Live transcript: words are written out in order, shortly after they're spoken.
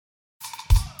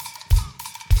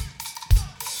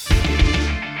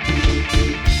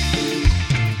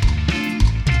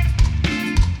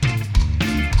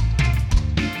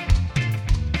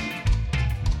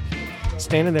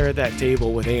standing there at that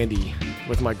table with Andy,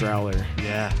 with my growler,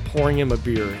 pouring him a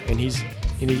beer, and he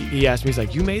asked me, he's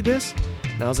like, "You made this?"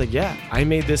 And I was like, "Yeah, I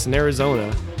made this in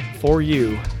Arizona for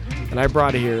you, and I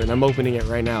brought it here, and I'm opening it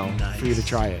right now for you to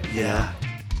try it." Yeah.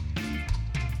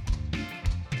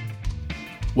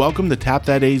 Welcome to Tap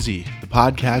That AZ, the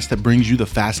podcast that brings you the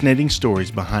fascinating stories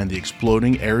behind the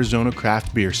exploding Arizona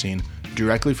craft beer scene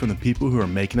directly from the people who are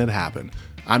making it happen.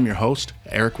 I'm your host,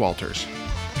 Eric Walters.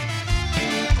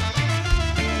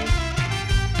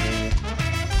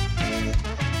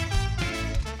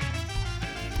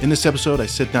 In this episode, I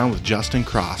sit down with Justin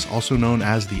Cross, also known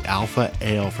as the Alpha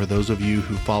Ale for those of you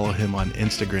who follow him on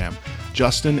Instagram.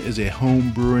 Justin is a home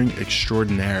brewing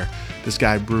extraordinaire. This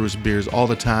guy brews beers all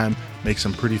the time, makes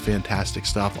some pretty fantastic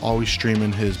stuff, always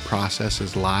streaming his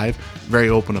processes live, very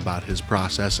open about his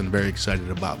process and very excited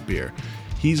about beer.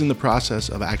 He's in the process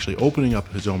of actually opening up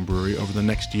his own brewery over the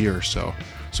next year or so.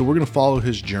 So we're going to follow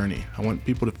his journey. I want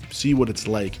people to see what it's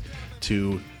like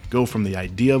to go from the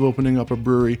idea of opening up a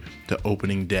brewery to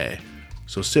opening day.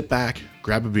 So sit back,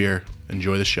 grab a beer,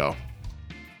 enjoy the show.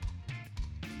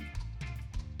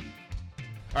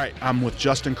 All right, I'm with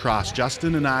Justin Cross.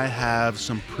 Justin and I have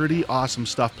some pretty awesome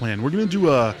stuff planned. We're going to do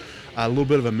a little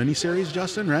bit of a mini-series,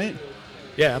 Justin, right?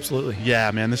 Yeah, absolutely. Yeah,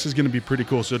 man, this is going to be pretty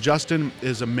cool. So Justin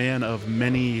is a man of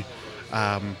many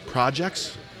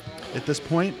projects at this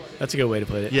point. That's a good way to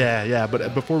put it. Yeah.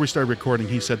 But before we started recording,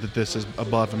 he said that this is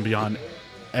above and beyond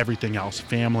everything else,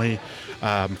 family,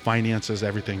 finances,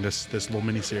 everything. This little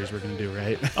mini series we're gonna do,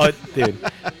 right? Oh, dude,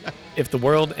 if the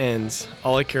world ends,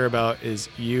 all I care about is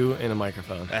you and a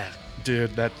microphone.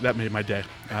 Dude, that made my day.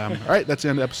 All right, that's the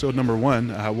end of episode number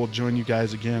 1. We'll join you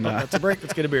guys again. That's a break.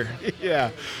 Let's get a beer.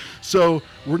 Yeah. So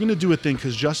we're gonna do a thing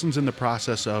because Justin's in the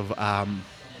process of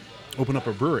open up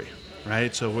a brewery.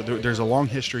 Right, so there's a long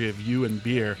history of you and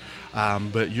beer,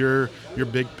 but your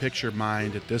big picture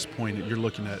mind at this point, you're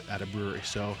looking at a brewery.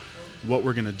 So what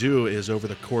we're going to do is over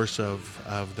the course of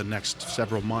the next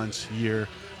several months, year,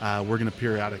 we're going to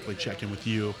periodically check in with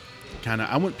you.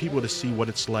 I want people to see what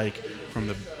it's like from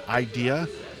the idea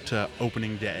to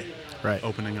opening day, right?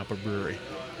 Opening up a brewery,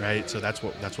 right? So that's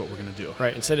what we're going to do.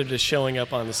 Right, instead of just showing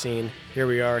up on the scene, here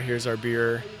we are, here's our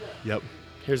beer. Yep.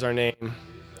 Here's our name.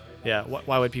 Yeah,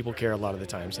 why would people care a lot of the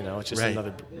times, you know? It's just right.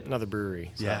 another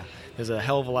brewery. So yeah. There's a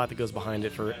hell of a lot that goes behind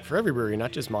it for every brewery,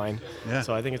 not just mine. Yeah.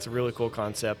 So I think it's a really cool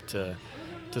concept to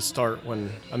start when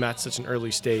I'm at such an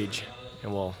early stage,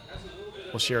 and we'll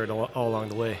share it all along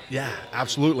the way. Yeah,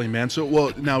 absolutely, man. So,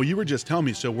 well, now you were just telling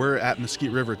me, so we're at Mesquite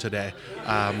River today.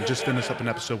 Just finished up an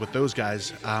episode with those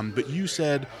guys. But you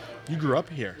said you grew up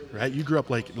here, right? You grew up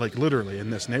like literally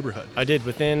in this neighborhood. I did,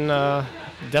 within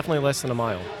definitely less than a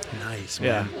mile. Nice,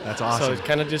 man. Yeah. That's awesome. So it's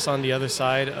kind of just on the other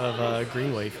side of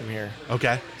Greenway from here.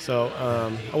 Okay. So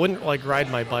I wouldn't ride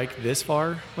my bike this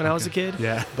far when I was a kid.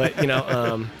 Yeah. But,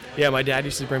 yeah, my dad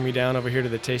used to bring me down over here to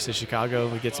the Taste of Chicago.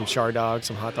 We'd get some char dogs,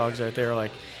 some hot dogs right there.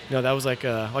 That was like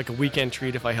a weekend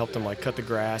treat if I helped him cut the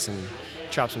grass and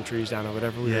chop some trees down or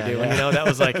whatever we were doing. Yeah. That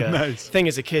was like a nice. thing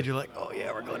as a kid. You're like, oh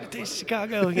yeah, we're going to Taste of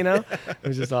Chicago. It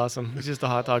was just awesome. It's just a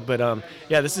hot dog. But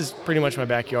yeah, this is pretty much my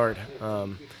backyard.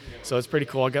 So it's pretty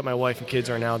cool. I got my wife and kids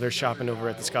are now. They're shopping over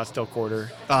at the Scottsdale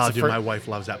Quarter. Oh, dude, my wife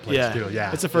loves that place too.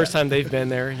 Yeah. It's the first time they've been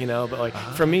there. But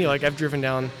for me, I've driven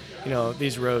down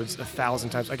these roads 1,000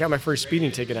 times. I got my first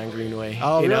speeding ticket on Greenway.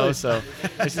 Oh, really? So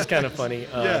it's just kind of funny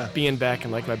being back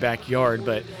in my backyard,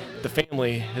 but the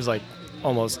family is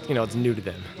almost, it's new to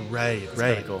them. Right, it's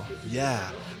right. Kind of cool.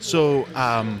 Yeah. So,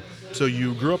 so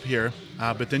you grew up here,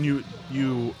 but then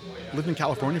you lived in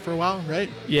California for a while,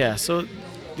 right? Yeah. So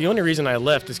the only reason I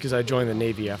left is because I joined the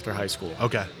Navy after high school.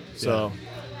 Okay. So,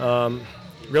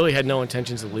 really had no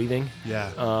intentions of leaving.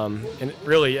 Yeah. And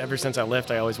really, ever since I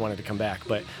left, I always wanted to come back.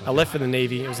 But I left for the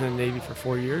Navy. I was in the Navy for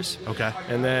 4 years. Okay.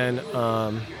 And then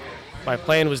my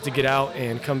plan was to get out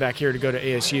and come back here to go to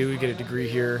ASU, get a degree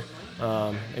here,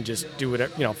 and just do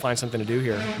whatever, find something to do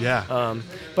here. Yeah.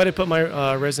 But I put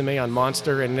my resume on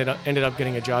Monster and ended up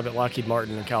getting a job at Lockheed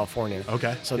Martin in California.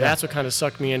 Okay. So that's what kind of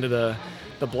sucked me into the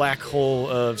black hole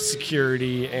of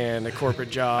security and the corporate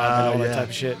job and all that type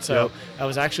of shit. So I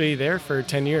was actually there for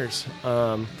 10 years.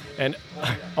 And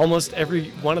almost every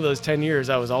one of those 10 years,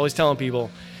 I was always telling people,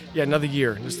 yeah, another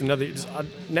year, then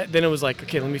it was like,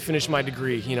 okay, let me finish my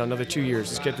degree, another 2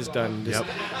 years, let's get this done.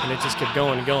 And it just kept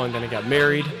going and going. Then I got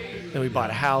married, then we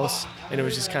bought a house, and it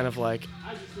was just kind of like,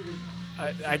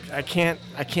 I can't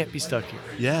be stuck here.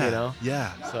 Yeah.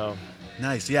 Yeah. So.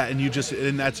 Nice. Yeah.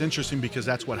 And that's interesting because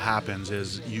that's what happens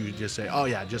is you just say, oh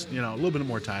yeah, just, a little bit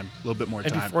more time, a little bit more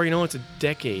time. And before you know it's a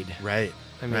decade. Right.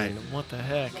 I mean, what the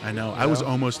heck? I know. I was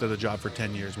almost at a job for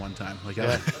 10 years one time. Like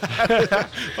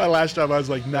my last job, I was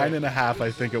like 9.5,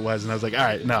 I think it was, and I was like, all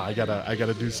right, no, I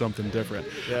gotta do something different.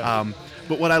 Yeah.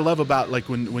 But what I love about like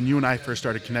when you and I first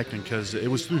started connecting, because it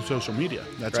was through social media.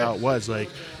 That's how it was. Like,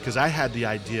 because I had the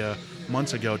idea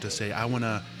months ago to say I want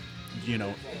to,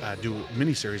 do a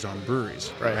mini-series on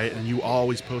breweries, right? And you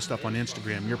always post up on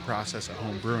Instagram your process at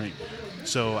home brewing.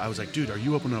 So I was like, dude, are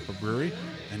you opening up a brewery?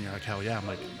 And you're like, hell yeah. I'm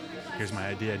like, here's my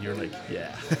idea. And you're like,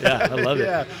 yeah. Yeah, I love it.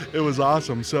 Yeah, it was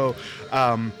awesome. So,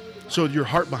 so your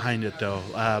heart behind it, though,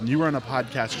 you were on a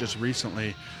podcast just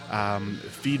recently,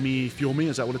 Feed Me, Fuel Me,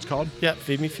 is that what it's called? Yeah,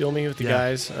 Feed Me, Fuel Me with the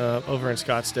guys over in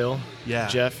Scottsdale. Yeah.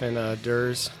 Jeff and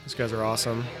Durs. These guys are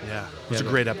awesome. Yeah. It was a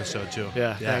great episode, too.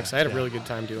 Yeah, thanks. I had a really good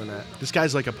time doing that. This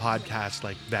guy's like a podcast,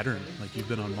 like, veteran. Like, you've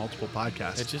been on multiple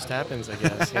podcasts. It just happens, I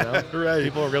guess, Right.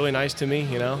 People are really nice to me,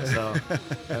 so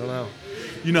I don't know.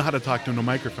 You know how to talk to a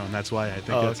microphone. That's why I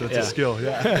think that's a skill.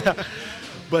 Yeah.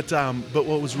 But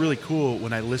what was really cool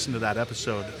when I listened to that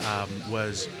episode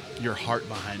was your heart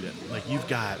behind it. Like you've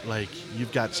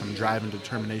got some drive and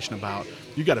determination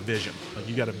you got a vision. Like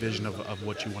you got a vision of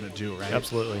what you want to do, right?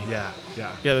 Absolutely. Yeah.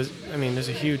 Yeah. There's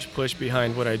a huge push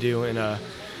behind what I do, and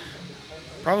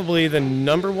probably the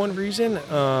number one reason.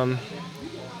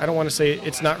 I don't want to say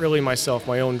it's not really myself,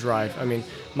 my own drive. I mean,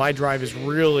 my drive is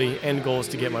really end goal is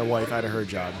to get my wife out of her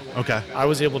job. Okay. I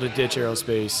was able to ditch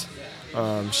aerospace.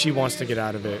 She wants to get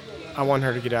out of it. I want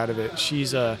her to get out of it.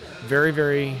 She's very,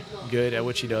 very good at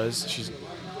what she does. She's a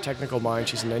technical mind.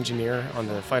 She's an engineer on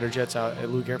the fighter jets out at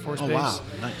Luke Air Force Base. Oh, wow.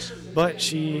 Nice. But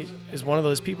she is one of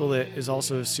those people that is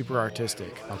also super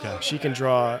artistic. Okay. She can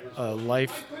draw a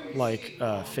life-like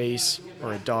face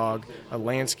or a dog, a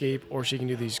landscape, or she can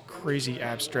do these crazy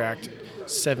abstract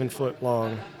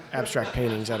 7-foot-long abstract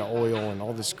paintings out of oil and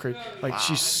all this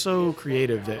she's so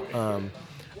creative that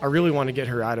I really want to get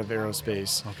her out of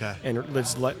aerospace. Okay. And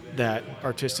let's let that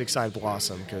artistic side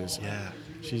blossom because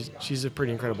she's a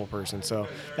pretty incredible person. So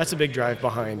that's a big drive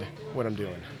behind what I'm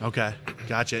doing. Okay.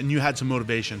 Gotcha. And you had some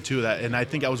motivation too. And I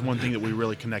think that was one thing that we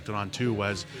really connected on too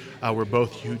was we're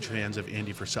both huge fans of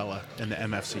Andy Frisella and the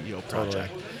MFCEO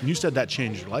project. Totally. And you said that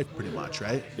changed your life pretty much,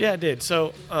 right? Yeah, it did.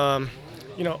 So,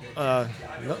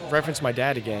 reference my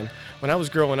dad again. When I was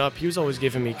growing up, he was always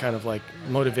giving me kind of like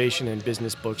motivation and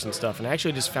business books and stuff. And I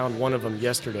actually just found one of them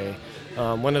yesterday.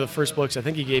 One of the first books I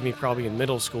think he gave me probably in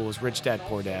middle school was Rich Dad,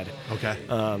 Poor Dad. Okay.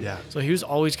 So he was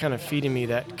always kind of feeding me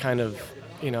that kind of,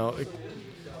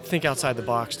 think outside the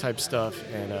box type stuff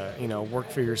and, work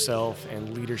for yourself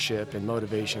and leadership and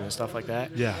motivation and stuff like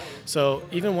that. Yeah. So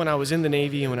even when I was in the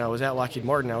Navy and when I was at Lockheed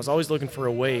Martin, I was always looking for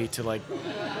a way to like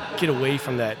get away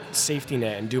from that safety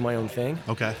net and do my own thing.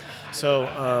 Okay.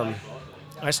 So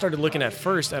I started looking at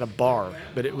first at a bar,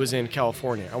 but it was in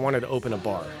California. I wanted to open a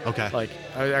bar. Okay. Like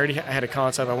I had a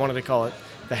concept. I wanted to call it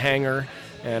the Hangar.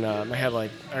 And I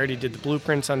already did the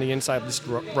blueprints on the inside, just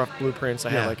rough blueprints. I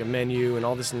had like a menu and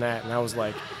all this and that. And I was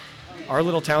like, our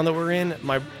little town that we're in,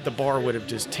 the bar would have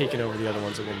just taken over the other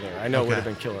ones that were there. I know it would have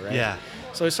been killer, right? Yeah.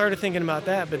 So I started thinking about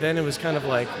that, but then it was kind of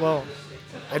like, well,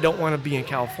 I don't want to be in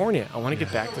California. I want to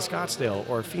get back to Scottsdale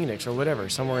or Phoenix or whatever,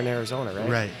 somewhere in Arizona, right?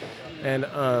 Right.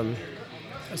 And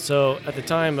so at the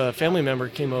time, a family member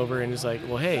came over and was like,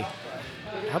 well, hey,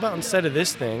 how about instead of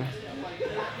this thing,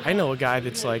 I know a guy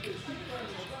that's like,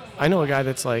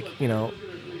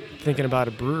 thinking about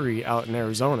a brewery out in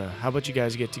Arizona. How about you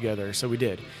guys get together? So we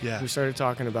did. Yeah. We started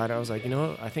talking about it. I was like,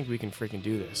 I think we can freaking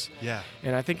do this. Yeah.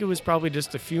 And I think it was probably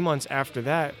just a few months after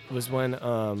that was when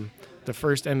the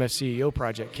first MFCEO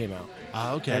project came out.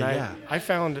 Okay, and yeah. I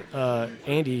found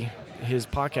Andy, his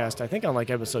podcast, I think on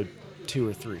like episode 2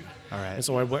 or 3. All right. And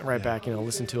so I went right back,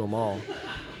 listened to them all.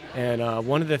 And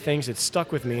one of the things that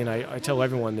stuck with me, and I tell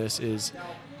everyone this, is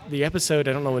the episode,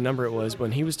 I don't know what number it was,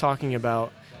 when he was talking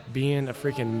about being a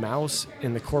freaking mouse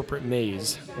in the corporate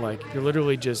maze. Like,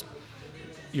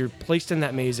 you're placed in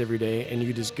that maze every day, and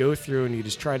you just go through and you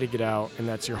just try to get out, and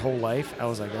that's your whole life. I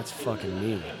was like, that's fucking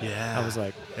me. Yeah. I was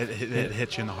like... It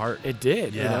hit you in the heart. It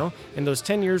did, In those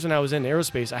 10 years when I was in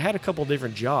aerospace, I had a couple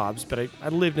different jobs, but I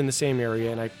lived in the same area,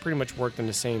 and I pretty much worked with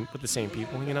the same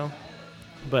people,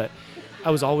 But I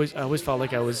always felt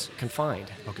like I was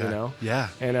confined, Okay. Yeah.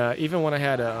 And even when I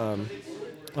had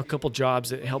a couple jobs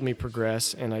that helped me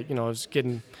progress, and I was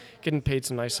getting paid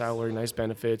some nice salary, nice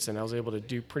benefits, and I was able to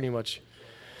do pretty much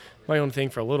my own thing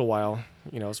for a little while,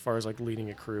 as far as like leading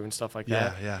a crew and stuff like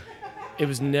that. Yeah. It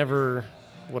was never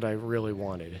what I really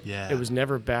wanted. Yeah. It was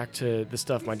never back to the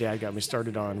stuff my dad got me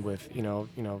started on with,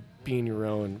 being your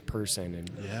own person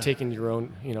and taking your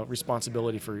own,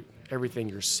 responsibility for everything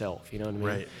yourself. You know what I mean?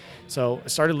 Right. So I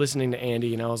started listening to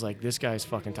Andy, and I was like, this guy's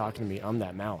fucking talking to me. I'm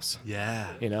that mouse. Yeah.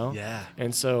 Yeah.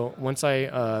 And so once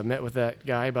I met with that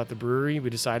guy about the brewery, we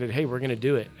decided, hey, we're going to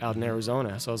do it out in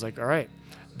Arizona. So I was like, all right,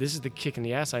 this is the kick in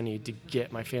the ass I need to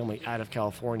get my family out of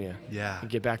California and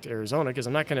get back to Arizona, because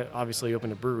I'm not going to obviously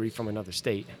open a brewery from another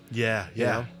state.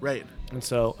 Yeah. Right. And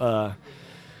so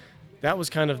that was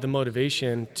kind of the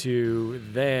motivation to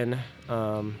then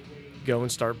go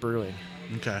and start brewing.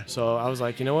 Okay. So I was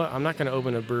like, you know what? I'm not going to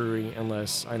open a brewery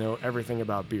unless I know everything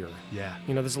about beer. Yeah.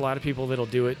 There's a lot of people that'll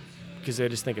do it because they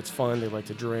just think it's fun. They like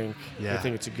to drink. Yeah. They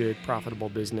think it's a good, profitable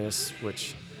business,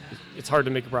 which it's hard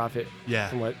to make a profit. Yeah.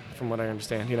 From what I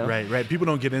understand, Right. People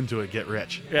don't get into it, get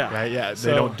rich. Yeah. Right. Yeah.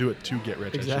 They don't do it to get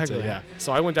rich. Exactly. I should say. Yeah.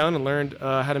 So I went down and learned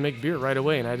how to make beer right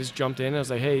away, and I just jumped in. And I was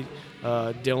like, hey,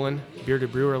 Dylan,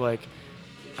 bearded brewer, like,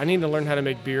 I need to learn how to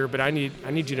make beer, but I need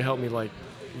you to help me like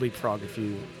leapfrog a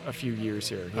few years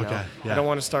here. You know? Yeah. I don't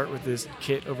want to start with this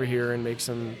kit over here and make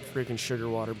some freaking sugar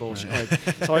water bullshit.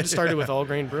 Right. So I just started with all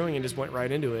grain brewing and just went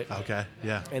right into it. Okay.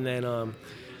 Yeah. And then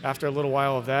after a little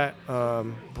while of that,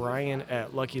 Brian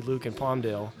at Lucky Luke in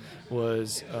Palmdale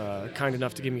was kind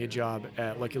enough to give me a job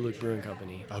at Lucky Luke Brewing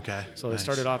Company. Okay. So I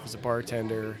started off as a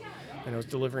bartender, and I was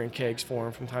delivering kegs for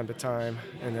him from time to time.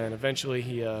 And then eventually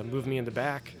he moved me in the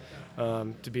back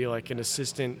to be like an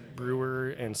assistant brewer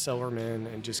and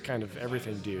cellarman and just kind of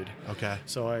everything dude. Okay.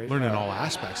 So I learning all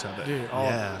aspects of it. Dude,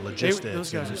 logistics.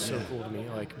 Those guys are so cool to me.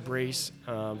 Like Brace,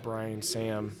 Brian,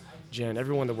 Sam, Jen,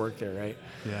 everyone that worked there, right?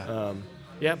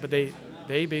 Yeah. But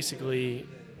they basically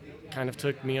kind of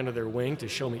took me under their wing to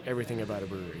show me everything about a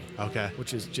brewery. Okay.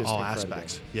 Which is just all incredible.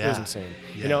 Aspects. It was insane.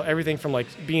 Yeah. Everything from like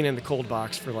being in the cold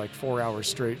box for like 4 hours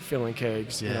straight, filling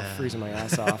kegs, freezing my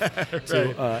ass off,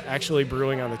 to actually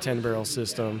brewing on the 10-barrel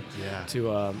system,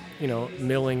 to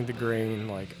milling the grain,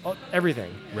 like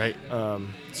everything. Right.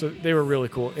 So they were really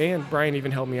cool, and Brian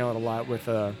even helped me out a lot with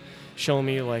showing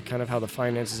me like kind of how the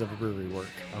finances of a brewery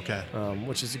work. Okay.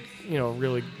 Which is a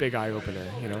really big eye opener.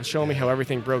 Showing me how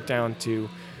everything broke down to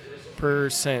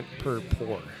percent per pour.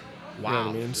 Wow. You know what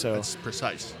I mean? So that's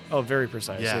precise. Oh, very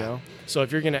precise. Yeah. So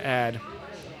if you're going to add,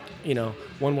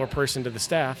 one more person to the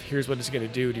staff, here's what it's going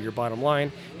to do to your bottom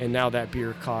line, and now that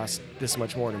beer costs this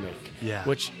much more to make. Yeah.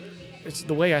 Which it's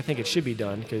the way I think it should be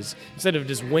done, because instead of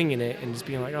just winging it and just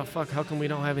being like, oh fuck, how come we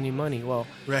don't have any money? Well,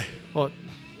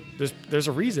 there's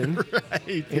a reason.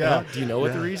 Right. Do you know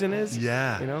what the reason is?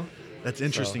 Yeah. That's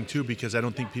interesting too, because I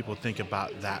don't think people think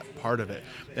about that part of it.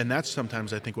 And that's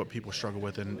sometimes I think what people struggle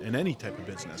with in any type of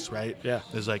business, right? Yeah.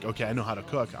 It's like, okay, I know how to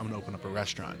cook, I'm gonna open up a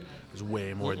restaurant. There's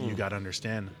way more that you gotta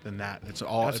understand than that. It's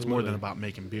more than about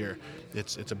making beer.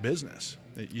 It's a business.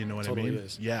 You know what I mean?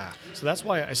 Is. Yeah. So that's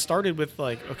why I started with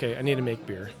like, okay, I need to make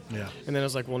beer. Yeah. And then I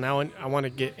was like, well, now I want to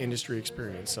get industry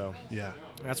experience. So yeah.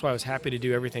 That's why I was happy to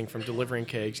do everything from delivering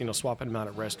kegs, swapping them out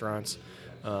at restaurants,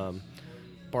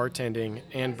 bartending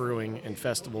and brewing and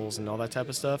festivals and all that type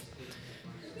of stuff.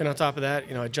 And on top of that,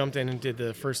 I jumped in and did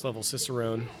the first level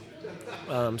Cicerone.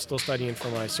 Still studying for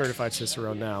my certified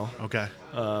Cicerone now. Okay.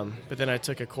 But then I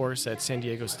took a course at San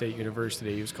Diego State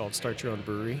University. It was called Start Your Own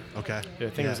Brewery. Okay. I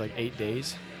think it was like 8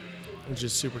 days, which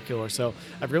is super killer. So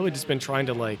I've really just been trying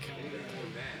to like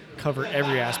cover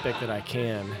every aspect that I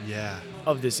can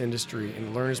of this industry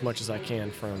and learn as much as I can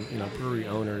from brewery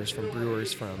owners, from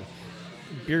brewers, from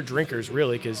beer drinkers,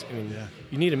 really, because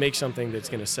you need to make something that's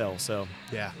going to sell. So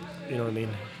you know what I mean.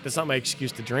 That's not my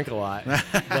excuse to drink a lot,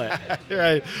 but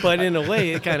but in a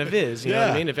way, it kind of is. You know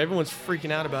what I mean? If everyone's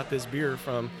freaking out about this beer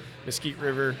from Mesquite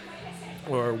River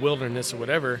or Wilderness or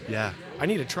whatever, I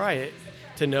need to try it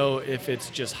to know if it's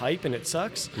just hype and it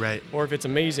sucks, right, or if it's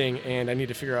amazing and I need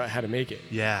to figure out how to make it.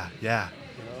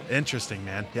 Interesting,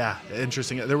 man.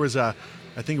 Interesting. There was I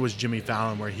think it was Jimmy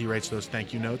Fallon, where he writes those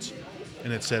thank you notes,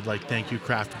 and it said like, thank you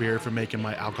craft beer for making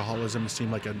my alcoholism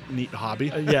seem like a neat hobby.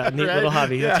 Neat right? Little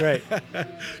hobby. That's right.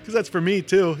 Because that's for me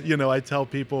too. I tell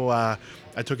people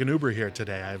I took an Uber here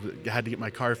today. I had to get my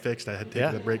car fixed. I had to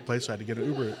take the brake place, so I had to get an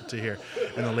Uber to here.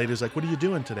 And the lady's like, what are you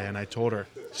doing today? And I told her.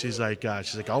 She's like,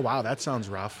 oh, wow, that sounds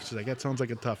rough. She's like, that sounds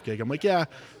like a tough gig. I'm like, yeah,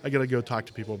 I got to go talk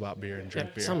to people about beer and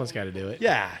drink beer. Someone's got to do it.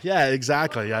 Yeah,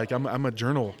 exactly. Like I'm a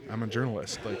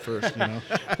journalist, like first,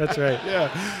 That's right.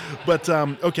 But,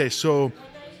 okay, so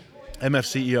MF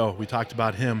CEO, we talked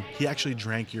about him. He actually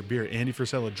drank your beer. Andy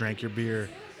Frisella drank your beer,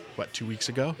 2 weeks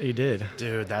ago? He did.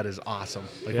 Dude, that is awesome.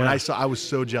 Like when I was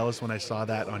so jealous when I saw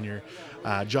that on your,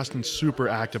 Justin's super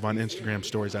active on Instagram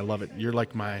stories. I love it. You're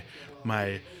like my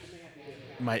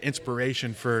my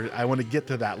inspiration for. I want to get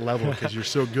to that level because you're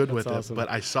so good with awesome. it.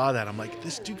 But I saw that, I'm like,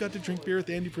 this dude got to drink beer with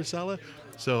Andy Frisella.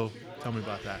 So tell me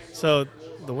about that. So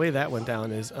the way that went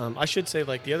down is, I should say,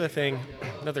 like, the other thing,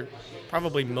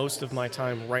 probably most of my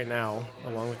time right now,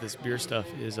 along with this beer stuff,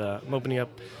 is I'm opening up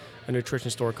a nutrition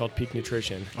store called Peak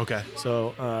Nutrition. Okay.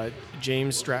 So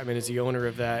James Stratman is the owner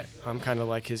of that. I'm kind of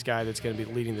like his guy that's going to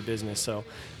be leading the business. So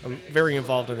I'm very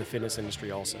involved in the fitness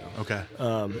industry also. Okay.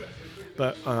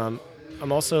 But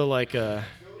I'm also like an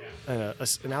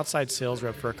outside sales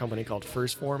rep for a company called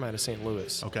First Form out of St.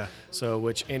 Louis. Okay. So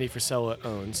which Andy Frisella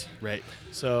owns. Right.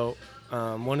 So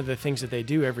one of the things that they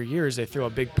do every year is they throw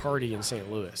a big party in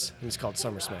St. Louis, and it's called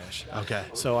Summer Smash. Okay.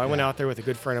 So I went out there with a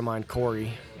good friend of mine,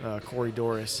 Corey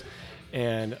Doris,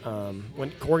 and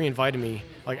when Corey invited me,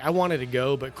 like, I wanted to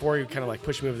go, but Corey kind of like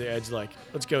pushed me over the edge, like,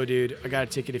 let's go, dude. I got a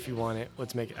ticket if you want it.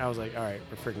 Let's make it. I was like, all right,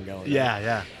 we're freaking going. Yeah,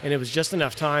 yeah. And it was just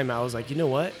enough time. I was like, you know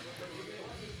what?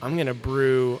 I'm going to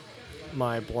brew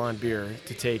my blonde beer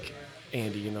to take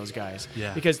Andy and those guys.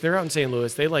 Yeah. Because they're out in St.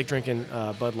 Louis. They like drinking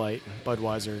Bud Light,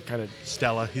 Budweiser, kind of.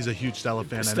 Stella. He's a huge Stella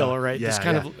fan. Stella, I know. right? Yeah, Just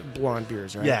kind of blonde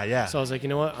beers, right? Yeah, yeah. So I was like, you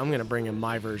know what? I'm going to bring in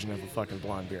my version of a fucking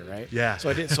blonde beer, right? Yeah. So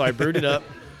I did. So I brewed it up.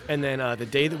 And then the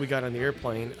day that we got on the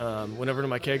airplane, went over to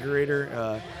my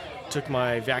kegerator, took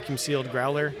my vacuum sealed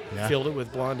growler, filled it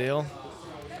with blonde ale,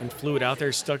 and flew it out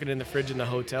there, stuck it in the fridge in the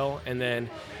hotel. And then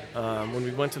when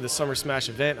we went to the Summer Smash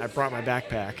event, I brought my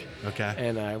backpack. Okay.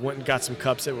 And I went and got some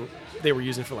cups that they were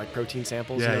using for like protein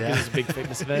samples. Yeah, you know, 'cause it's a big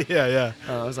fitness event. Yeah.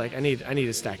 I was like, I need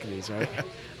a stack of these, right?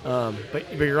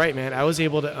 But you're right, man. I was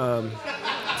able to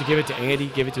give it to Andy,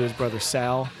 give it to his brother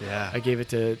Sal. Yeah. I gave it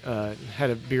to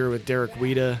had a beer with Derek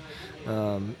Weeda,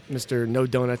 Mr. No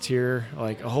Donuts here,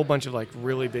 like a whole bunch of like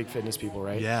really big fitness people,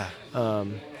 right? Yeah.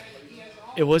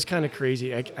 It was kind of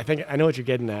crazy. I think I know what you're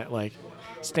getting at. Like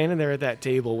standing there at that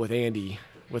table with Andy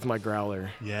with my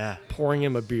growler, Yeah. pouring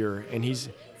him a beer, and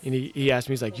he asked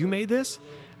me, he's like, "You made this?"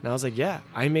 And I was like, "Yeah,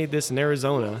 I made this in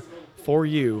Arizona for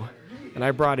you, and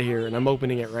I brought it here, and I'm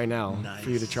opening it right now for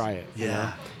you to try it."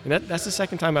 Yeah. You know? And that's the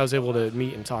second time I was able to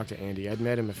meet and talk to Andy. I'd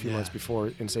met him a few months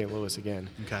before in St. Louis again.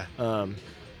 Okay.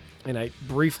 And I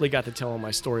briefly got to tell him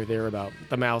my story there about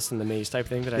the mouse and the maze type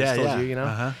thing that I just told you, you know?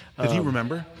 Uh-huh. Did he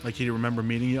remember? Like, he remember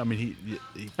meeting you? I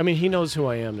mean, he knows who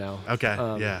I am now.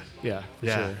 Okay. Yeah, for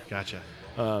sure. Gotcha.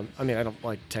 I mean, I don't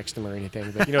like text him or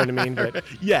anything, but you know what I mean? But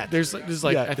Yeah. there's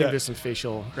like, I think there's some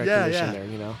facial recognition there,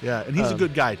 you know? Yeah, and he's a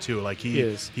good guy too. Like he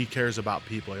is. He cares about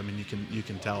people. I mean, you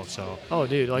can tell. So. Oh,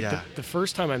 dude, like Yeah. the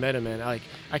first time I met him, man,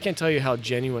 I can't tell you how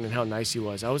genuine and how nice he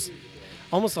was. I was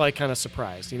almost like kind of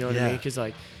surprised, you know what I mean? Because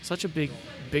like such a big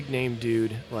name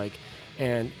dude, like,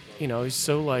 and you know, he's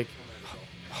so like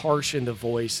harsh in the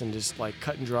voice and just like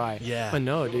cut and dry. Yeah. But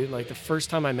no, dude, like the first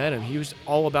time I met him, he was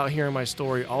all about hearing my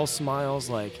story, all smiles,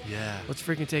 like, let's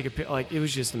freaking take a picture. Like, it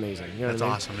was just amazing. You know That's what I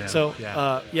mean? awesome,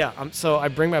 man. So, so I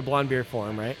bring my blonde beer for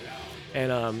him, right?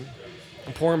 And I'm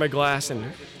pouring my glass,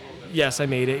 and yes, I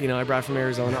made it. You know, I brought it from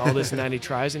Arizona, all this, and then he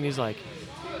tries, and he's like,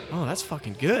 "Oh, that's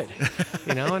fucking good,"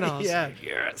 you know. And I was like,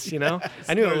 "Yes," you know.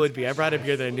 I knew it would be. I brought a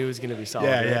beer that I knew was going to be solid.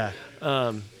 Yeah.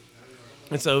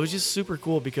 And so it was just super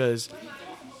cool because,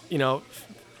 you know,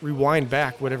 rewind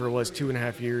back whatever it was,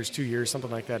 2.5 years, 2 years,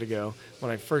 something like that ago, when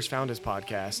I first found his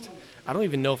podcast. I don't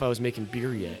even know if I was making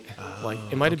beer yet. Like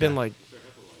it might have been like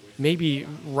maybe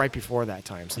right before that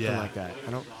time, something like that.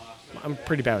 I'm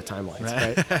pretty bad with timelines,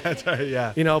 right? That's right.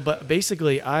 Yeah. You know, but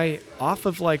basically off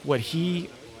of like what he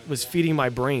was feeding my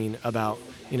brain about,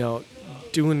 you know,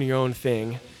 doing your own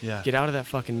thing, get out of that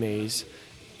fucking maze,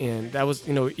 and that was,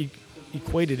 you know,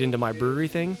 equated into my brewery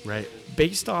thing. Right.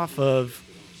 Based off of,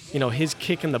 you know, his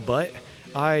kick in the butt,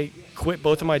 I quit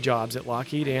both of my jobs at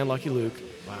Lockheed and Lucky Luke,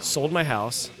 sold my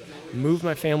house, moved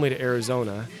my family to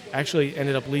Arizona, actually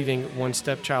ended up leaving one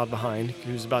stepchild behind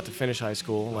who was about to finish high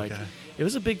school. Like, it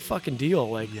was a big fucking deal,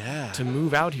 like, to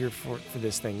move out here for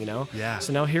this thing, you know? Yeah.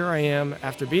 So now here I am,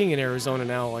 after being in Arizona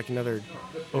now, like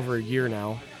over a year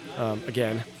now,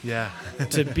 again. Yeah.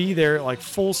 To be there, like,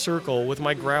 full circle with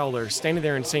my growler, standing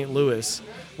there in St. Louis,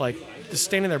 like, just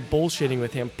standing there bullshitting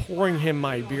with him, pouring him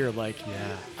my beer, like,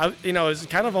 you know, it's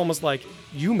kind of almost like,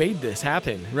 you made this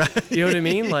happen. Right. You know what I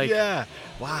mean? Like,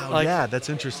 wow. Like, yeah, that's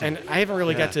interesting. And I haven't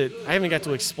really got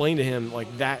to explain to him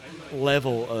like that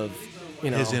level of, you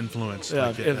know, his influence,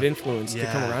 of influence to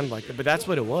come around like that. But that's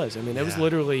what it was. I mean, it was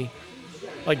literally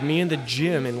like me in the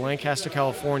gym in Lancaster,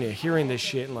 California, hearing this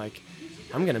shit and like,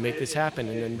 I'm gonna make this happen,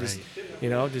 and then just, you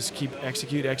know, just keep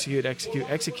execute,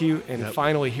 and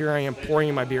finally here I am pouring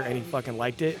in my beer, and he fucking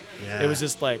liked it. It was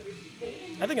just like,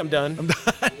 I think I'm done.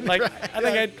 Like, right,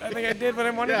 I think I did what I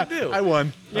wanted to do. I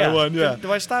won. Yeah. I won, yeah.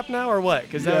 Do I stop now or what?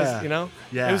 Because that was,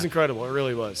 it was incredible. It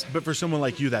really was. But for someone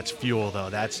like you, that's fuel, though.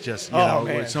 That's just, you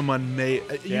man. someone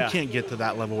you can't get to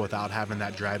that level without having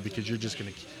that drive, because you're just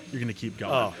going to keep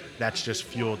going. Oh. That's just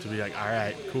fuel to be like, all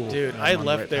right, cool. Dude, I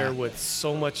left there with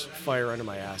so much fire under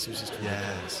my ass. It was just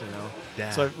ridiculous, Yeah.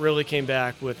 So I really came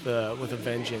back with a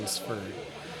vengeance for,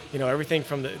 everything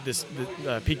from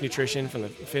the Peak Nutrition, from the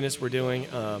fitness we're doing,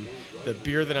 the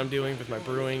beer that I'm doing with my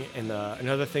brewing, and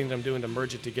another thing that I'm doing to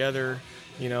merge it together.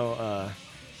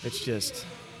 It's just.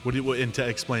 And to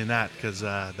explain that, because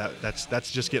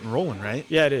that's just getting rolling, right?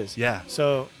 Yeah, it is. Yeah.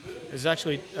 So there's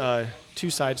actually two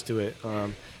sides to it.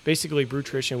 Basically,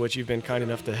 Brewtrition, which you've been kind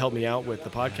enough to help me out with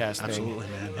the podcast thing. Absolutely,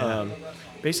 man. Yeah.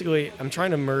 Basically, I'm trying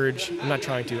to merge.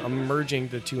 I'm merging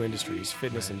the two industries,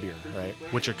 fitness and beer, right?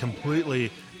 Which are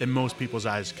completely, in most people's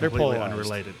eyes, completely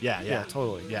unrelated. Yeah,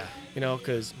 totally. Yeah.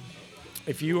 Because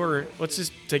if you are, let's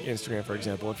just take Instagram for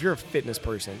example. If you're a fitness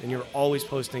person and you're always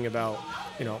posting about,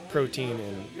 protein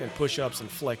and push-ups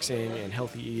and flexing and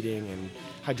healthy eating and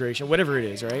hydration, whatever it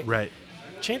is, right? Right.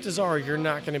 Chances are you're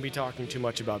not going to be talking too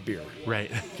much about beer. Right.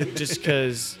 Just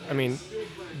because,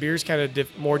 beer's kind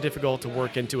of more difficult to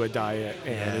work into a diet,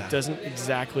 and it doesn't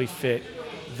exactly fit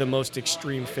the most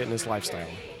extreme fitness lifestyle,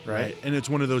 right? And it's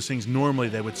one of those things, normally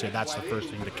they would say that's the first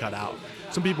thing to cut out.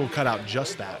 Some people cut out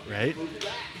just that, right?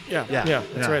 Yeah,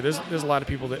 that's right. There's a lot of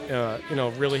people that,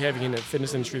 really heavy in the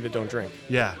fitness industry that don't drink.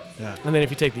 Yeah. And then if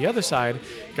you take the other side,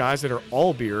 guys that are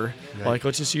all beer, like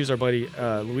let's just use our buddy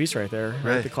Luis right there,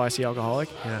 right? The classy alcoholic.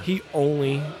 Yeah. He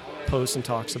only posts and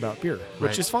talks about beer,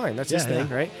 which is fine. That's his thing,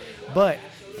 right? But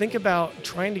think about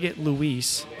trying to get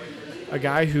Luis, a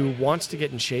guy who wants to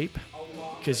get in shape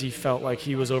because he felt like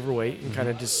he was overweight and kind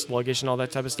of just sluggish and all that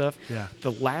type of stuff. Yeah.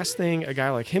 The last thing a guy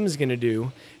like him is going to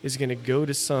do is going to go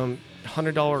to some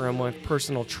 $100 a month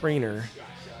personal trainer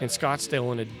in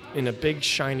Scottsdale in a big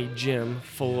shiny gym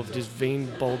full of just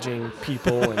vein bulging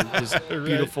people and just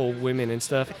beautiful women and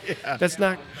stuff. Yeah. That's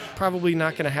probably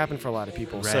not going to happen for a lot of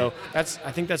people. Right. So I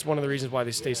think that's one of the reasons why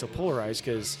they stay so polarized,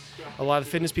 because a lot of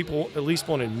fitness people at least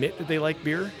won't admit that they like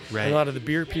beer. Right. And a lot of the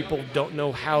beer people don't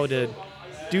know how to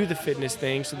do the fitness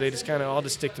thing, so they just kind of, I'll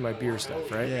just stick to my beer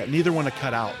stuff, right? Yeah, neither want to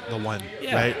cut out the one,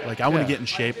 right? Like, I want to get in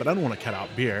shape, but I don't want to cut out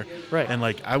beer. Right. And,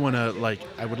 like, I want to, like,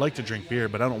 I would like to drink beer,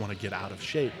 but I don't want to get out of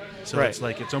shape. So it's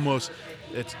like, it's almost,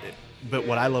 but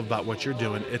what I love about what you're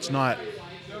doing, it's not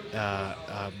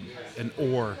an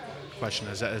or question.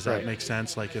 Does that make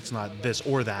sense? Like, it's not this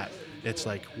or that. It's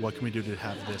like, what can we do to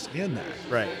have this and that?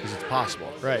 Right. Because it's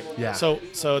possible. Right. Yeah. So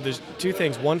there's two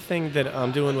things. One thing that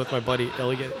I'm doing with my buddy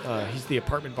Elliot, he's the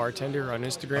apartment bartender on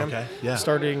Instagram. Okay. Yeah.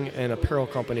 Starting an apparel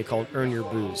company called Earn Your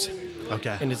Booze.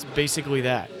 Okay. And it's basically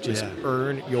that. Just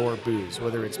earn your booze.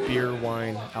 Whether it's beer,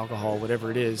 wine, alcohol,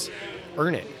 whatever it is,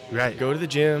 earn it. Right. Go to the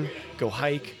gym, go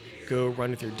hike, go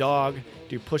run with your dog,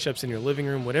 do push-ups in your living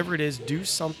room, whatever it is, do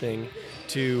something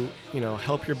to,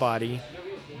 help your body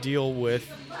deal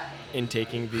with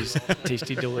intaking these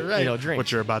tasty drinks.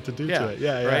 What you're about to do to it.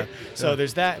 Yeah. Right. So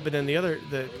there's that, but then the other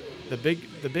the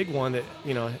big one that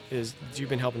is that you've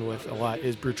been helping with a lot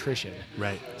is Brewtrition.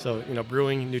 Right. So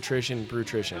brewing, nutrition,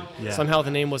 Brewtrition. Yeah. Somehow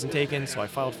the name wasn't taken, so I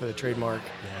filed for the trademark.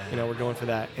 Yeah. We're going for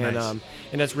that, Nice.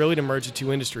 And that's really to merge the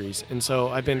two industries. And so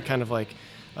I've been kind of like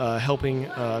helping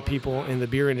people in the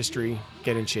beer industry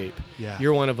get in shape. Yeah.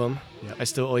 You're one of them. Yep. I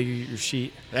still owe you your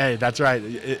sheet. Hey, that's right.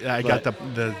 I got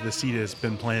the seed has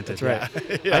been planted. That's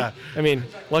right. Yeah.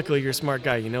 Luckily you're a smart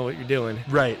guy. You know what you're doing.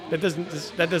 Right. That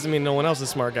doesn't mean no one else is a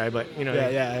smart guy, but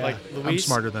like Luis. I'm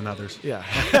smarter than others. Yeah.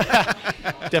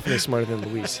 Definitely smarter than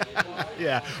Luis.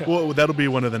 Yeah. Well, that'll be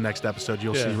one of the next episodes.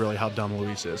 You'll see really how dumb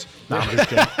Luis is. No, I'm just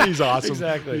kidding. He's awesome.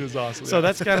 Exactly. He was awesome. So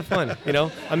that's kind of fun.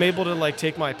 I'm able to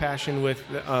take my passion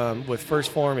with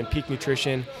First Form and Peak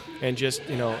Nutrition and just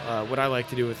what I like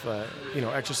to do with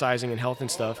exercising and health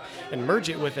and stuff, and merge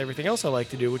it with everything else I like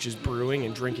to do, which is brewing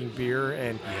and drinking beer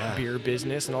and beer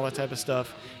business and all that type of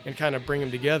stuff, and kind of bring them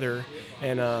together.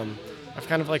 And I've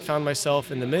kind of found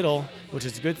myself in the middle, which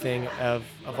is a good thing, of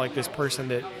this person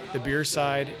that the beer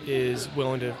side is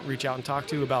willing to reach out and talk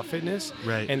to about fitness,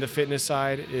 right, and the fitness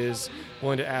side is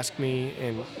willing to ask me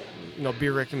and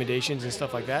beer recommendations and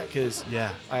stuff like that, because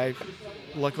I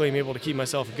luckily I'm able to keep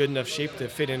myself in good enough shape to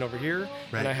fit in over here,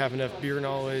 and I have enough beer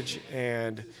knowledge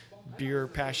and beer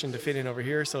passion to fit in over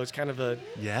here, so it's kind of a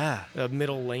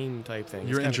middle lane type thing.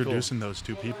 You're introducing those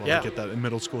two people like at that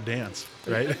middle school dance,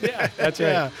 right? Yeah, that's right.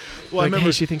 Yeah. Well, I remember,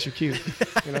 hey, she thinks you're cute.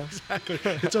 Exactly.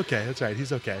 It's okay. That's right.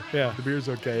 He's okay. Yeah. The beer's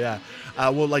okay. Yeah.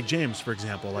 Well, like James, for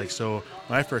example. So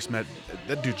when I first met,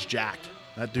 that dude's jacked.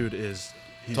 That dude is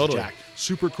He's totally jacked.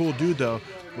 Super cool dude, though.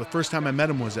 The first time I met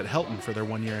him was at Helton for their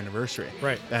 1 year anniversary.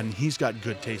 Right. And he's got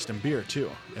good taste in beer,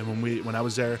 too. And when I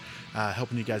was there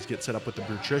helping you guys get set up with the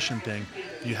Brutrition thing,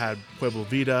 you had Pueblo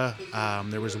Vita.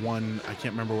 There was one, I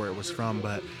can't remember where it was from,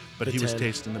 but he was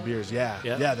tasting the beers. Yeah,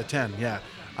 the 10, yeah.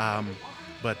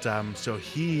 So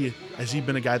has he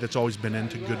been a guy that's always been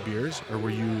into good beers, or were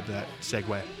you that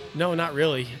segue? No, not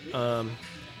really.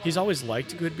 He's always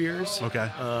liked good beers. Okay.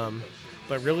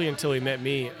 But really, until he met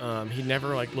me, he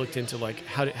never looked into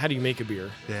how do you make a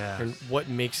beer, and what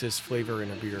makes this flavor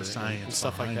in a beer, science and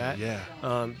stuff like that. Yeah.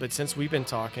 But since we've been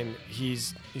talking,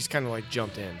 he's kind of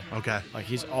jumped in. Okay.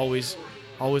 He's always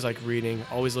reading,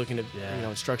 always looking at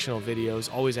instructional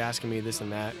videos, always asking me this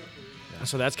and that. Yeah.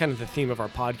 So that's kind of the theme of our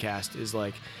podcast is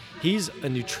he's a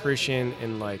nutrition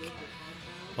and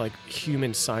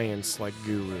human science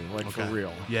guru, for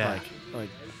real. Yeah.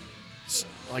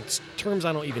 Like terms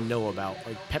I don't even know about,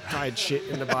 peptide shit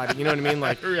in the body. You know what I mean?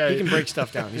 Right. He can break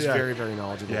stuff down. He's very, very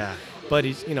knowledgeable. Yeah. But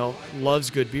he's, loves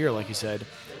good beer, like you said.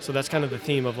 So that's kind of the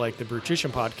theme of the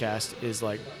Brutrition podcast is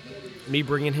me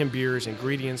bringing him beers,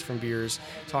 ingredients from beers,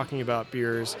 talking about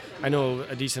beers. I know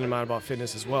a decent amount about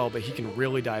fitness as well, but he can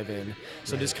really dive in.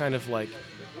 So just kind of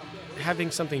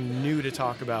having something new to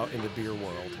talk about in the beer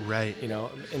world, right?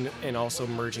 And also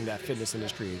merging that fitness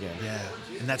industry again. Yeah,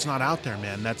 and that's not out there,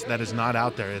 man. That is not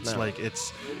out there. It's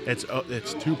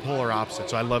it's two polar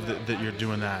opposites. So I love that you're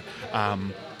doing that.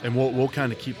 And we'll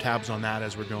kind of keep tabs on that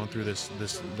as we're going through this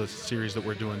series that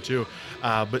we're doing too.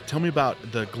 But tell me about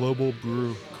the Global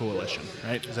Brew Coalition,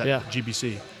 right? Is that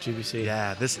GBC? GBC.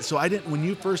 Yeah. So I didn't, when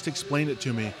you first explained it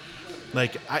to me,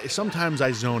 sometimes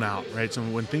I zone out, right? So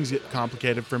when things get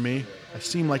complicated for me, I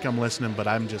seem like I'm listening, but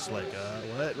I'm just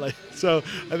what? So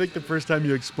I think the first time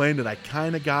you explained it, I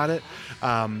kind of got it.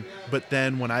 But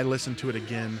then when I listened to it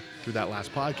again through that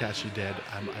last podcast you did,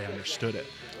 I understood it.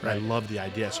 Right. I love the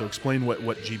idea. So explain what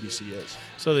GBC is.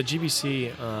 So the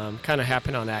GBC kind of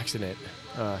happened on accident.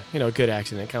 A good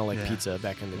accident, kind of like pizza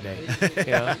back in the day.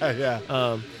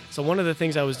 Yeah. So one of the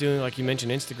things I was doing, like you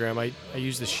mentioned, Instagram, I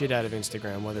use the shit out of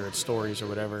Instagram, whether it's stories or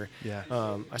whatever. Yeah.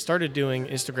 I started doing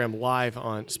Instagram live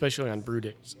especially on brew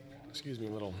days. Excuse me,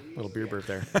 little beer burp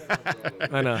there.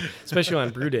 And especially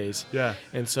on brew days. Yeah.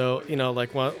 And so,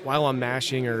 while I'm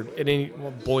mashing or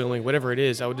boiling, whatever it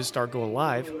is, I would just start going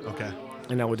live. Okay.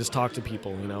 And I would just talk to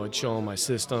people, I'd show them my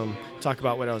system, talk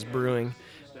about what I was brewing,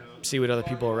 see what other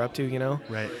people are up to,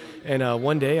 Right. And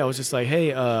one day I was just like,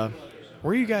 hey, where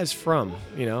are you guys from?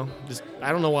 Just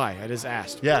I don't know why. I just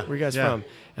asked. Yeah. Where are you guys from?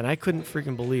 And I couldn't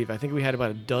freaking believe. I think we had about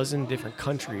a dozen different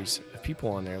countries of people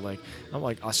on there. I'm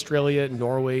Australia,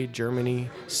 Norway, Germany,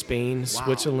 Spain,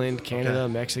 Switzerland, Canada,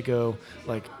 Mexico,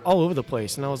 all over the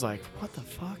place. And I was like, what the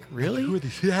fuck? Really? Who are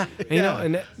these? Yeah.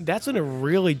 And, that's when it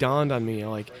really dawned on me,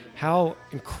 how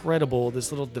incredible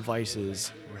this little device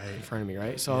is in front of me,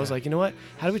 right? So I was like, you know what?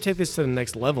 How do we take this to the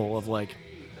next level of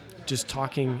just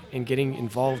talking and getting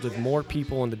involved with more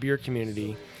people in the beer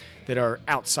community that are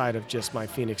outside of just my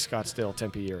Phoenix, Scottsdale,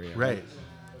 Tempe area. Right.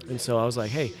 And so I was like,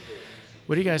 hey,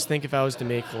 what do you guys think if I was to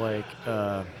make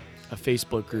a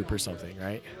Facebook group or something,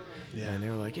 right? Yeah. And they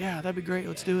were like, yeah, that'd be great.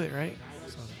 Let's do it, right?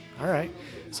 So, all right.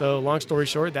 So long story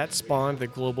short, that spawned the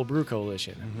Global Brew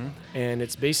Coalition. Mm-hmm. And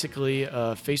it's basically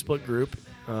a Facebook group.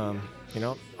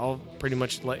 I'll pretty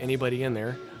much let anybody in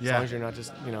there as long as you're not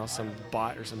just, some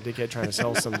bot or some dickhead trying to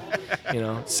sell some,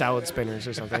 salad spinners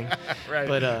or something. Right.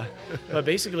 But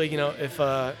basically,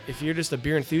 if you're just a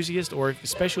beer enthusiast, or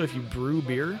especially if you brew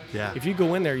beer, if you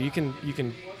go in there, you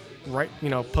can write,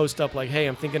 post up hey,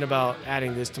 I'm thinking about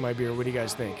adding this to my beer. What do you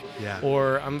guys think? Yeah.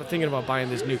 Or I'm thinking about buying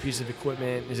this new piece of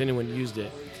equipment. Has anyone used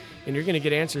it? And you're going to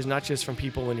get answers not just from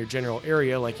people in your general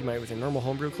area like you might with a normal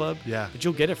homebrew club, but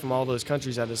you'll get it from all those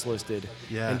countries I just listed.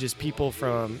 Yeah. And just people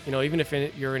from, even if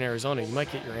you're in Arizona, you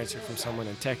might get your answer from someone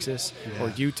in Texas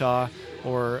or Utah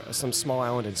or some small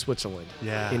island in Switzerland.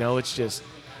 Yeah. It's just...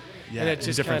 Yeah, and it's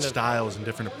just different styles and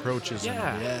different approaches.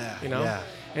 Yeah.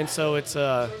 And so it's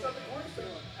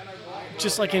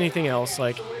just like anything else.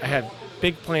 I have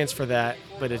big plans for that,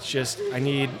 but it's just I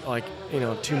need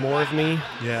 2 more of me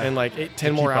and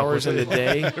 10 more hours in the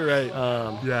day.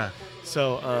 Right.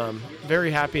 So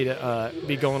very happy to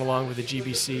be going along with the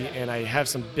GBC, and I have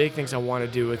some big things I want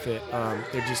to do with it.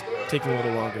 They're just taking a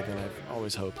little longer than I've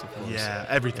always hoped. Of course. Yeah,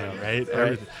 everything, right?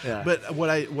 Everything. Yeah. But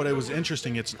what I was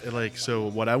interesting, it's so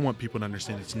what I want people to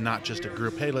understand, it's not just a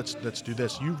group. Hey, let's do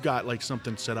this. You've got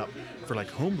something set up for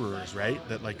homebrewers, right?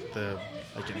 That the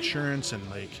insurance and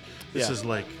this is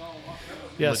legit.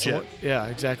 So,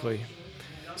 exactly.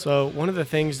 So one of the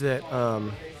things that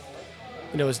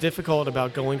is difficult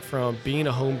about going from being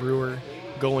a home brewer,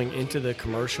 going into the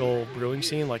commercial brewing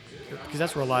scene, like, because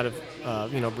that's where a lot of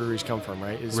breweries come from,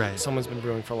 right? Someone's been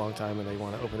brewing for a long time and they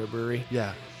want to open a brewery.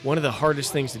 Yeah. One of the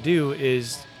hardest things to do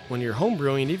is when you're home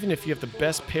brewing, even if you have the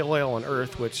best pale ale on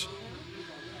earth, which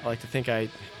I like to think I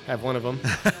have one of them.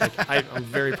 Like, I'm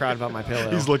very proud about my pale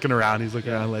ale. He's looking around. He's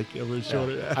looking around like over his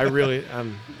shoulder. Yeah.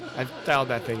 I've dialed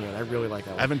that thing in. I really like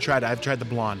that one. I haven't tried it. I've tried the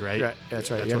blonde, right? Right.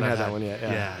 That's right. You haven't had that one yet.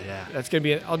 Yeah. That's going to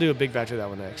be I'll do a big batch of that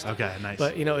one next. Okay, nice.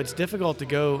 But, it's difficult to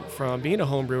go from being a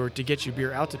home brewer to get your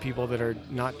beer out to people that are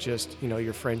not just,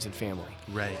 your friends and family.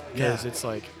 Right. Because it's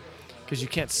like, because you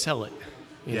can't sell it,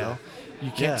 you know?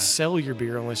 You can't sell your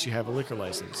beer unless you have a liquor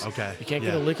license. Okay. You can't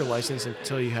get a liquor license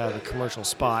until you have a commercial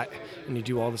spot and you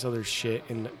do all this other shit,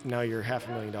 and now you're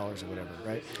 $500,000 or whatever,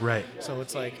 right? Right. So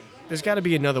it's like, there's got to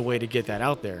be another way to get that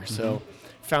out there. So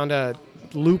found a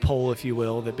loophole, if you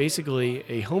will, that basically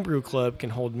a homebrew club can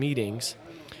hold meetings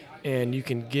and you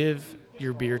can give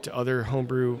your beer to other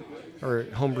homebrew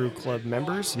club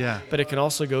members. Yeah. But it can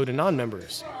also go to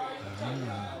non-members.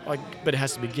 But it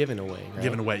has to be given away, right?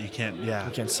 Given away. You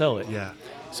can't sell it. Yeah.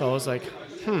 So I was like,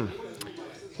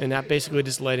 And that basically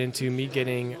just led into me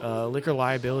getting liquor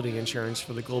liability insurance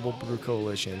for the Global Brew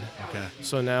Coalition. Okay.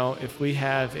 So now if we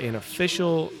have an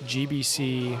official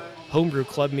GBC homebrew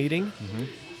club meeting,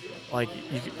 like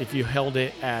if you held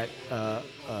it at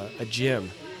a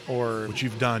gym, or which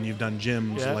you've done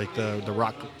gyms like the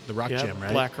rock gym,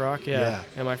 right? Black Rock, yeah.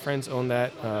 And my friends own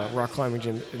that rock climbing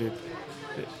gym.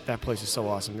 That place is so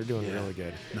awesome. They're doing it really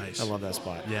good. Nice. I love that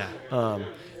spot. Yeah.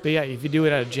 But yeah, if you do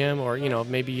it at a gym, or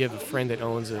maybe you have a friend that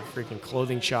owns a freaking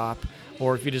clothing shop,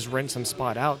 or if you just rent some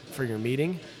spot out for your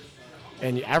meeting,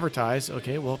 and you advertise,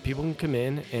 okay, well, people can come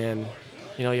in, and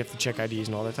you have to check IDs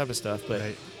and all that type of stuff, but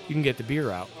you can get the beer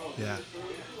out. Yeah.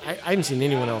 I haven't seen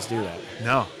anyone else do that.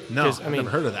 No, I've never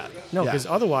heard of that. No, because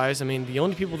otherwise, the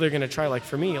only people they're going to try, like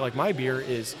for me, like my beer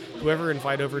is whoever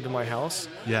invite over to my house.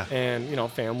 Yeah. And,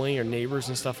 family or neighbors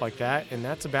and stuff like that, and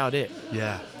that's about it.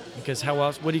 Yeah. Because how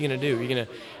else, what are you going to do? You're going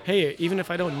to, hey, even if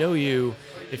I don't know you,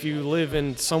 if you live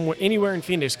in anywhere in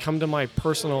Phoenix, come to my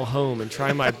personal home and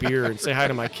try my beer and say hi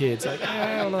to my kids. Like,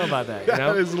 I don't know about that.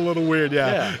 That is a little weird,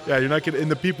 yeah. You're not going to, and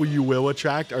the people you will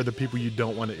attract are the people you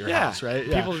don't want at your house, right?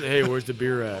 Yeah. People, hey, where's the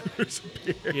beer at? Where's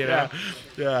the beer?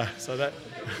 Yeah. So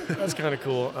that's kind of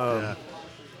cool.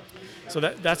 So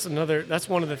that's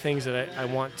one of the things that I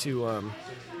want to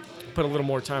put a little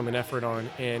more time and effort on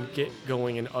and get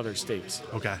going in other states.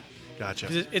 Okay, gotcha.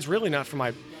 Because it's really not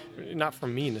for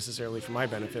me necessarily for my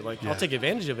benefit. Like I'll take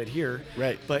advantage of it here,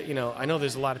 right? But I know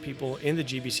there's a lot of people in the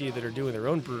GBC that are doing their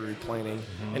own brewery planning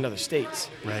in other states,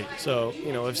 right? So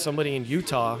if somebody in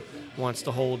Utah wants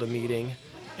to hold a meeting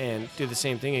and do the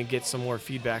same thing and get some more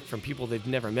feedback from people they've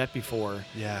never met before,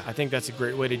 I think that's a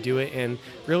great way to do it. And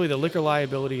really, the liquor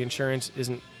liability insurance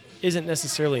isn't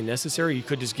necessarily necessary. You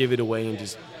could just give it away and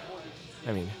just.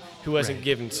 Who hasn't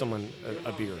given someone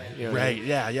a beer? Right. I mean?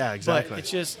 Yeah, exactly. But it's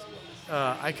just,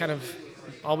 I kind of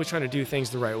always trying to do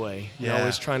things the right way.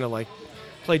 Always trying to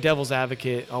play devil's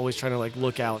advocate, always trying to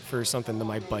look out for something that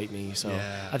might bite me. So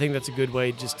I think that's a good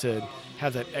way just to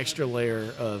have that extra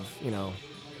layer of,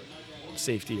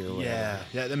 safety or whatever.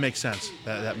 Yeah, that makes sense.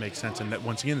 That makes sense. And that,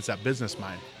 once again, it's that business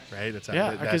mind, right? It's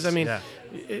because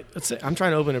let's say I'm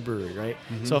trying to open a brewery, right?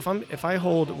 So if I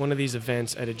hold one of these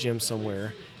events at a gym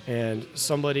somewhere, and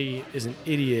somebody is an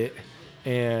idiot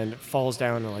and falls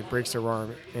down and breaks their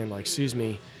arm and sues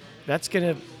me, that's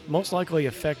gonna most likely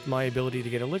affect my ability to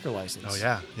get a liquor license. Oh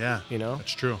yeah.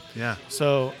 That's true. Yeah.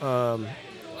 So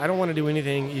I don't want to do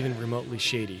anything even remotely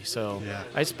shady. So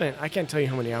I can't tell you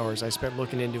how many hours I spent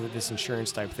looking into this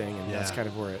insurance type thing, and that's kind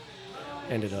of where it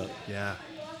ended up. Yeah.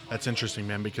 That's interesting,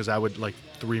 man, because I would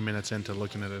 3 minutes into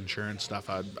looking at insurance stuff,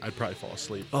 I'd probably fall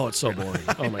asleep. Oh, it's so boring.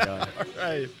 Oh my God.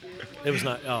 Right. It was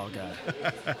not. Oh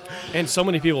God. And so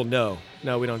many people know.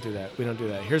 No, we don't do that. We don't do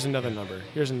that. Here's another number.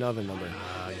 Here's another number.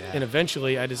 And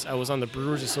eventually, I was on the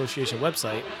Brewers Association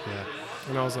website. Yeah.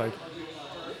 And I was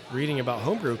reading about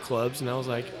homebrew clubs, and I was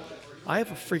I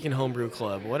have a freaking homebrew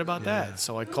club. What about that?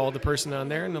 So I called the person on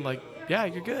there, and they're like, yeah,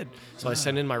 you're good. So I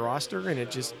sent in my roster, and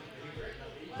it just.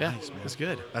 Yeah, nice, man. It's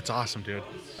good. That's awesome, dude.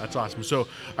 That's awesome. So, all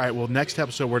right, well, next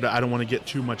episode, I don't want to get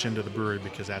too much into the brewery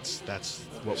because that's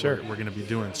what we're going to be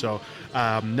doing. So,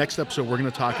 next episode, we're going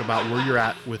to talk about where you're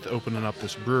at with opening up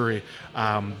this brewery.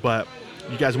 But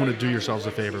you guys want to do yourselves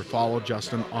a favor. Follow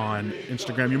Justin on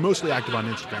Instagram. You're mostly active on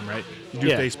Instagram, right? You do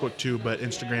Facebook too, but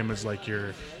Instagram is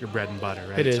your bread and butter,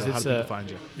 right? It is. So how do people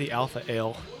find you? The Alpha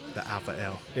Ale. The Alpha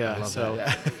Ale. Yeah, I love so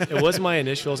that. it was my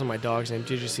initials and my dog's name,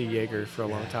 GGC Jaeger, for a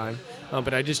long time.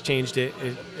 But I just changed it.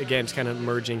 Again, it's kind of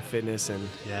merging fitness and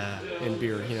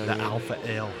beer. You know, the what I mean? Alpha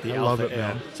Ale. The I Alpha love it, Ale.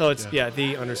 man. So it's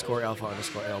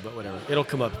the_Alpha_Ale, but whatever. It'll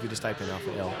come up if you just type in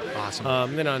Alpha Ale. Awesome.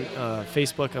 And then on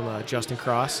Facebook, I'm Justin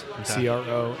Cross,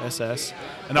 CROSS.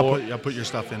 And I'll put your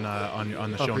stuff in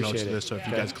on the show notes of this. So if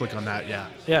you guys click on that,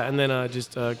 yeah, and then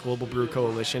just Global Brew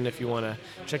Coalition if you want to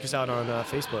check us out on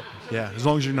Facebook. Yeah, as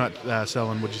long as you're not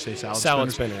selling, would you say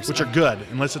salad spinners, which are good,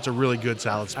 unless it's a really good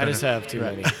salad spinner. I just have too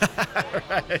many.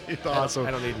 Right. Awesome.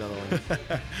 I don't need another one.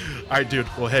 All right, dude.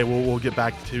 Well, hey, we'll get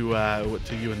back to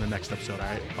you in the next episode. All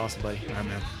right. Awesome, buddy. All right,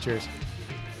 man. Cheers.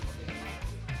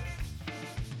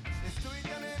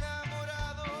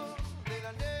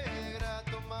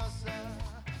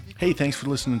 Hey, thanks for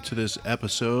listening to this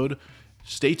episode.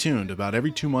 Stay tuned. About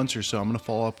every 2 months or so, I'm going to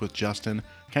follow up with Justin,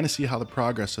 kind of see how the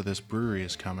progress of this brewery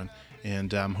is coming.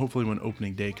 And hopefully when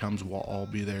opening day comes, we'll all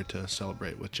be there to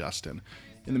celebrate with Justin.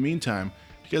 In the meantime,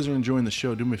 if you guys are enjoying the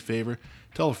show, do me a favor,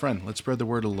 tell a friend. Let's spread the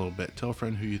word a little bit. Tell a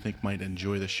friend who you think might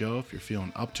enjoy the show. If you're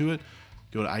feeling up to it,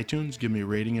 go to iTunes, give me a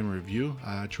rating and review.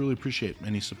 I truly appreciate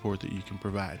any support that you can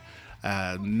provide.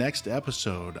 Next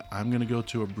episode, I'm going to go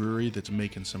to a brewery that's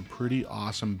making some pretty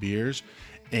awesome beers.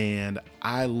 And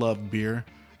I love beer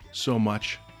so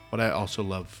much, but I also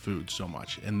love food so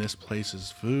much. And this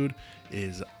place's food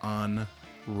is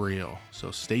unreal.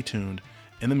 So stay tuned.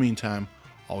 In the meantime,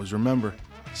 always remember,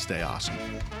 stay awesome.